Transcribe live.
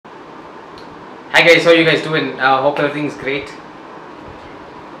Hi guys, how you guys doing? Hope everything's great.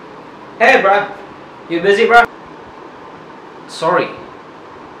 Hey bruh, you busy bruh? Sorry,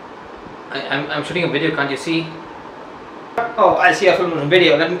 I'm shooting a video, can't you see? Oh, I see a film on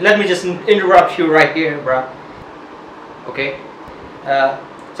video. Let me just interrupt you right here bruh. Okay,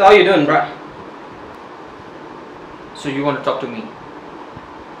 So how you doing bruh? so you want to talk to me?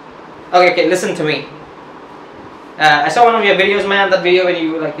 Okay, listen to me. I saw one of your videos, man. That video when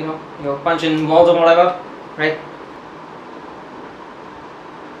you you're punching walls or whatever, right?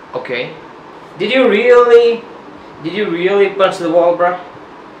 Okay. Did you really punch the wall, bruh?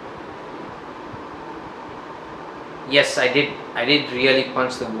 Yes, I did really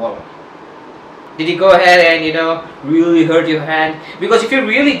punch the wall. Did you go ahead and really hurt your hand? Because if you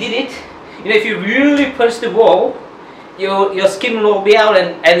really did it, if you really punched the wall, your skin will be out,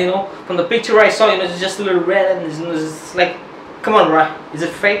 and from the picture I saw, it's just a little red, and it's like, come on bruh, is it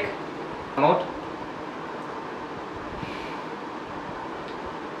fake? Out.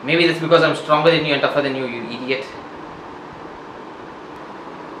 Maybe that's because I'm stronger than you and tougher than you, you idiot.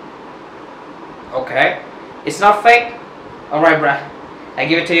 Okay, it's not fake. Alright bruh, I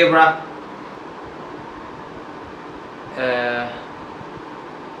give it to you bruh.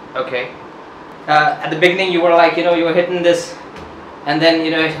 Okay. At the beginning you were like, you were hitting this, and then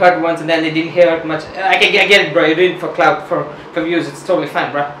it hurt once, and then it didn't hurt much. I get it bro, you did it for clout, for views. It's totally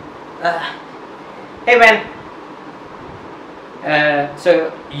fine bruh. Hey man,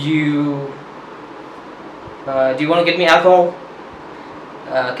 so you do you want to get me alcohol?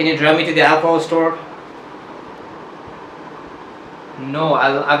 Can you drive me to the alcohol store? No,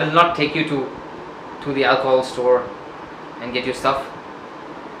 I will not take you to the alcohol store and get you stuff.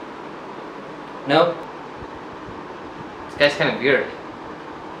 No? This guy's kind of weird.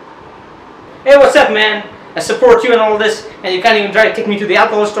 Hey, what's up man? I support you and all this, and you can't even try to take me to the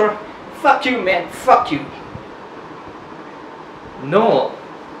alcohol store? Fuck you man, fuck you. No,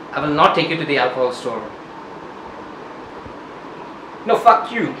 I will not take you to the alcohol store. No,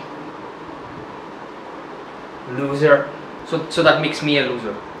 fuck you. Loser. So that makes me a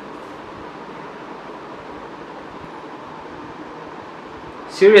loser.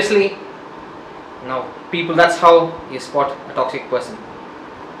 Seriously? No, people, that's how you spot a toxic person.